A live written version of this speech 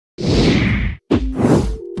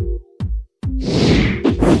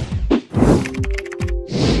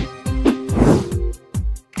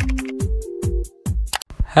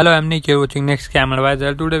Hello, I'm Nick here watching Next Scam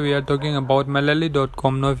Advisor. Today we are talking about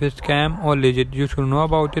Melelly.com. Know if it's scam or legit. You should know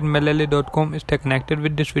about it. Melelly.com is connected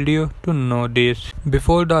with this video to know this.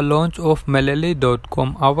 Before the launch of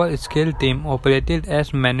Melelly.com, our skill team operated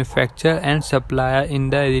as manufacturer and supplier in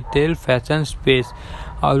the retail fashion space.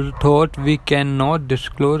 Although we cannot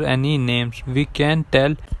disclose any names, we can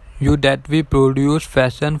tell you that we produce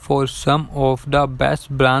fashion for some of the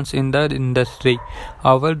best brands in the industry.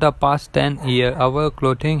 Over the past 10 years, our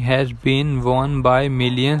clothing has been worn by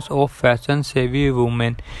millions of fashion-savvy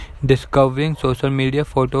women. Discovering social media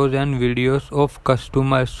photos and videos of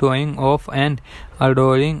customers showing off and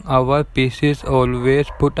adoring our pieces always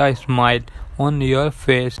put a smile on your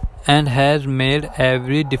face and has made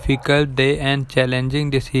every difficult day and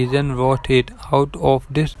challenging decision worth it. Out of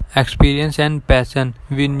this experience and passion,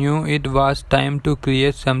 we knew it was time to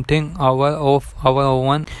create something of our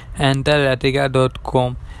own. Enter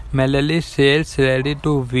Retica.com. Melelly sales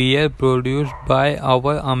ready-to-wear produced by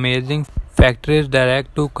our amazing factories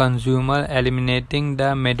direct to consumer. Eliminating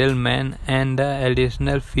the middleman and the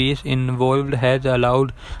additional fees involved has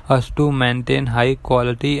allowed us to maintain high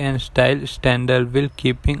quality and style standard while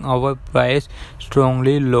keeping our price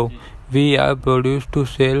strongly low. We are produced to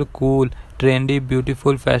sell cool, trendy,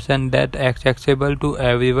 beautiful fashion that is accessible to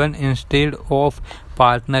everyone. Instead of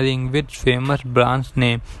partnering with famous brands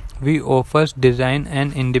name, we offer design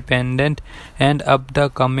and independent and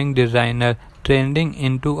up-the-coming designer, trending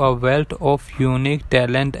into a wealth of unique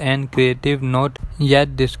talent and creative not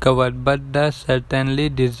yet discovered, but that certainly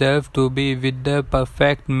deserve to be, with the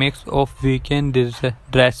perfect mix of weekend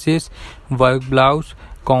dresses, work blouse,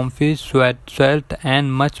 comfy sweatshirt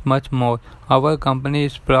and much more. Our company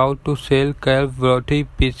is proud to sell curve-worthy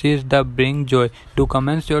pieces that bring joy. Do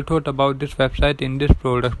comment your thought about this website in this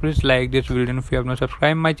product. Please like this video, and if you have not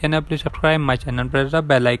subscribed my channel, please subscribe my channel and press the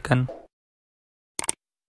bell icon.